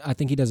Damon,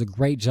 he does a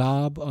great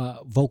job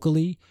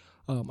vocally.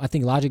 I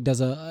think Logic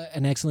does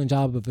an excellent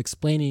job of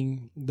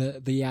explaining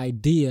the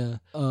idea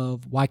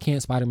of why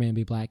can't Spider-Man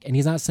be black. And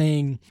he's not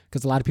saying,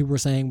 because a lot of people were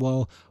saying,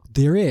 well,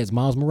 there is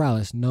Miles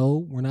Morales.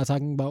 No, we're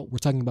talking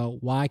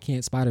about why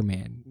can't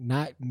Spider-Man,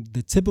 not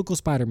the typical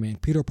Spider-Man,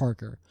 Peter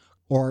Parker,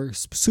 or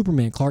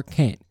Superman, Clark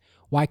Kent.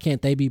 Why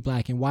can't they be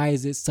black? And why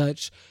is it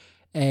such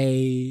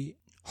a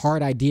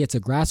hard idea to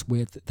grasp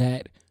with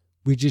that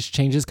we just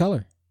change his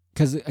color?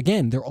 Because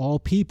again, they're all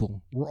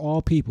people. We're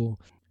all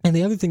people. And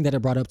the other thing that I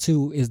brought up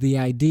too is the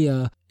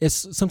idea,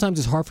 sometimes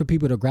it's hard for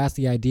people to grasp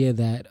the idea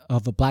that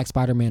of a black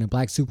Spider-Man, a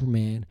black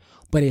Superman,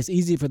 but it's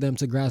easy for them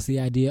to grasp the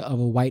idea of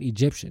a white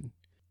Egyptian.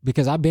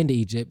 Because I've been to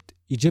Egypt.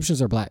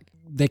 Egyptians are black.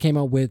 They came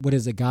out with,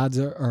 Gods,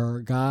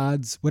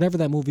 whatever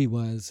that movie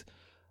was,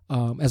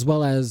 as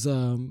well as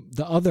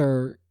the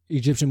other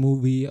Egyptian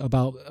movie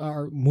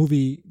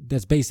movie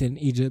that's based in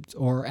Egypt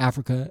or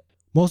Africa.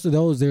 Most of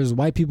those, there's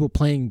white people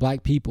playing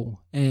black people.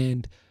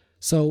 And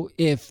so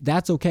if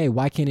that's okay,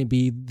 why can't it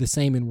be the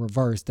same in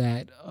reverse,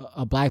 that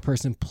a black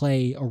person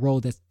play a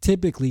role that's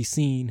typically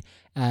seen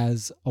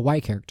as a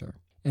white character?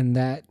 And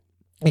that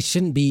it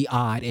shouldn't be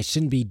odd. It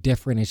shouldn't be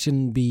different. It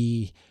should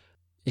be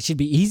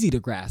easy to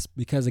grasp,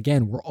 because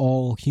again, we're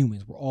all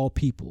humans. We're all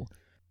people.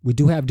 We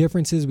do have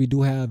differences. We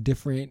do have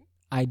different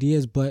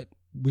ideas, but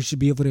we should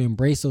be able to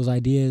embrace those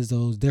ideas,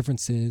 those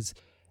differences,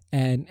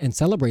 and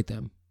celebrate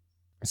them.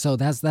 So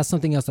that's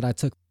something else that I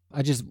took.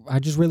 I just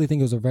really think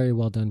it was a very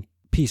well done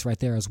piece right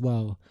there as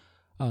well.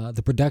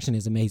 The production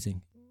is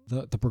amazing.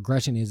 The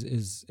progression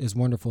is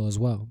wonderful as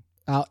well.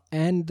 I'll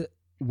end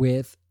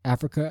with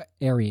Africa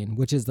Aryan,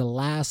 which is the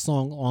last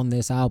song on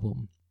this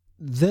album.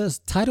 This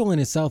title in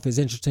itself is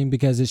interesting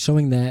because it's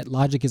showing that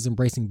Logic is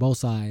embracing both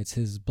sides,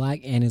 his black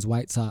and his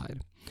white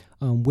side,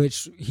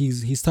 which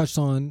he's touched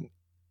on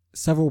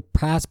several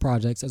past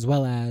projects as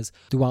well as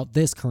throughout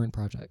this current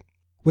project.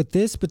 With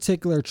this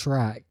particular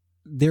track,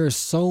 there's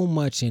so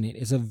much in it.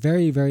 It's a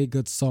very, very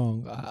good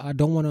song. I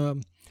don't want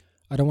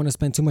to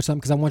spend too much time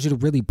because I want you to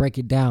really break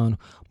it down.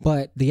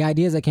 But the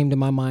ideas that came to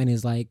my mind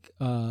is like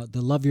the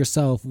Love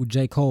Yourself with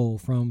J. Cole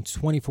from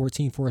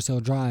 2014 Forest Hill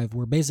Drive,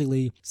 where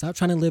basically stop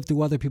trying to live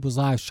through other people's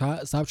lives.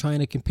 Stop trying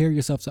to compare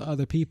yourself to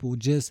other people.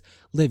 Just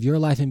live your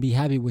life and be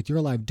happy with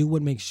your life. Do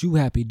what makes you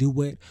happy. Do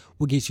what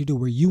gets you to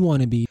where you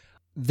want to be.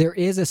 There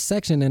is a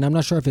section, and I'm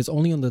not sure if it's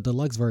only on the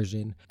deluxe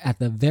version, at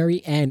the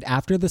very end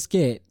after the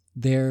skit,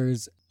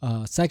 there's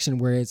a section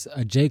where it's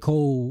a J.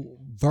 Cole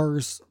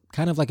verse,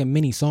 kind of like a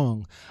mini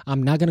song.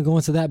 I'm not going to go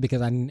into that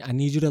because I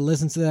need you to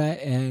listen to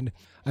that, and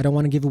I don't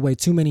want to give away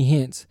too many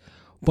hints.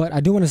 But I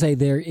do want to say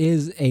there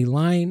is a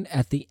line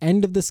at the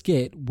end of the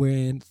skit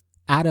when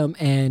Adam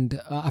and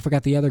I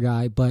forgot the other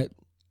guy, but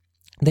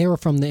they were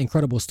from The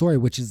Incredible Story,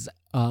 which is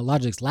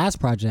Logic's last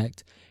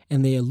project,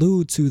 and they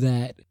allude to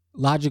that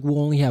Logic will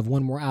only have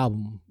one more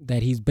album,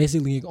 that he's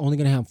basically only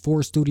going to have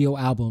 4 studio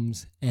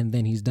albums, and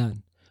then he's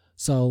done.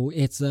 So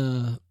it's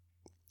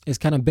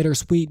kind of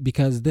bittersweet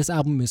because this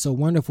album is so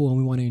wonderful and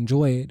we want to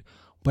enjoy it,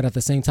 but at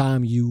the same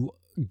time, you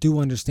do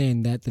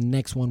understand that the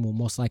next one will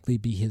most likely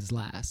be his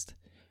last.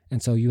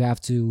 And so you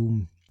have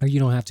to, or you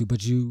don't have to,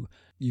 but you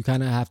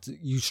kind of have to,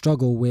 you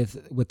struggle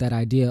with that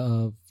idea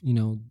of,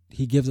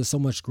 he gives us so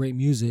much great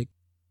music,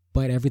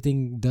 but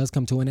everything does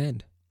come to an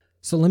end.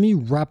 So let me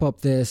wrap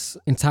up this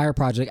entire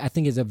project. I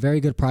think it's a very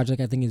good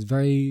project. I think it's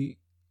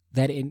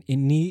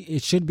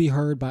it should be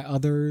heard by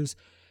others.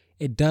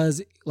 It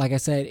does, like I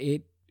said,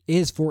 it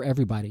is for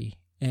everybody,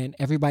 and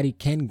everybody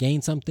can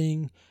gain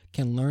something,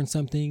 can learn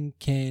something,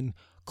 can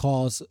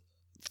cause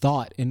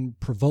thought and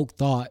provoke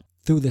thought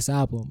through this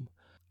album.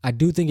 I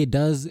do think it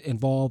does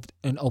involve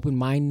an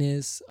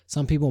open-mindedness.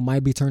 Some people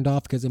might be turned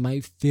off because it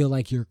might feel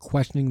like you're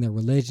questioning their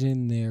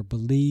religion, their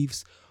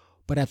beliefs.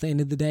 But at the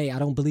end of the day, I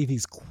don't believe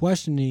he's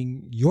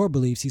questioning your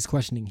beliefs. He's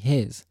questioning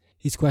his.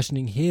 He's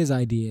questioning his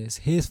ideas,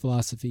 his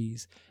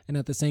philosophies. And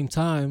at the same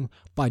time,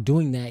 by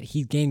doing that,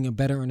 he's gaining a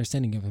better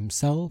understanding of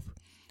himself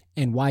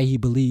and why he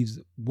believes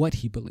what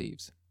he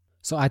believes.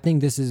 So I think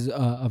this is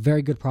a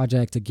very good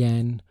project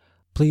again.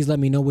 Please let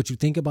me know what you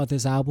think about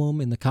this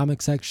album in the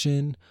comic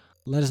section.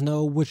 Let us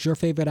know what's your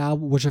favorite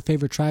album, what's your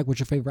favorite track, what's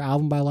your favorite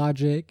album by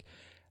Logic,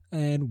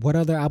 and what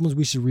other albums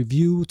we should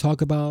review,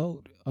 talk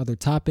about, other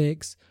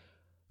topics.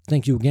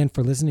 Thank you again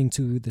for listening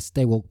to the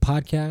Stay Woke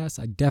podcast.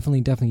 I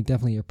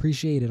definitely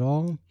appreciate it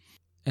all.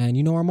 And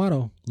you know our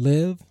motto: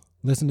 live,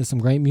 listen to some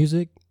great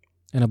music,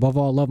 and above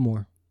all, love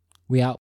more. We out.